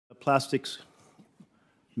plastics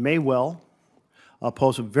may well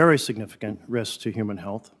pose a very significant risk to human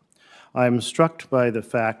health. I am struck by the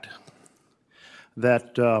fact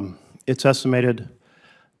that it's estimated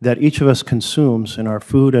that each of us consumes in our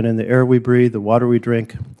food and in the air we breathe, the water we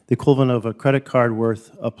drink, the equivalent of a credit card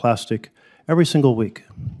worth of plastic every single week.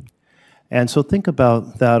 And so think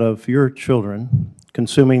about that of your children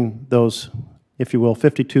consuming those, if you will,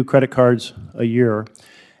 52 credit cards a year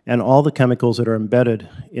and all the chemicals that are embedded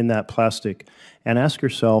in that plastic. And ask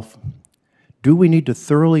yourself, do we need to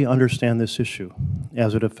thoroughly understand this issue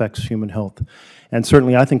as it affects human health? And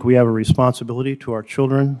certainly I think we have a responsibility to our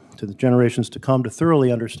children, to the generations to come, to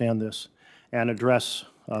thoroughly understand this and address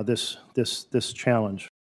this challenge.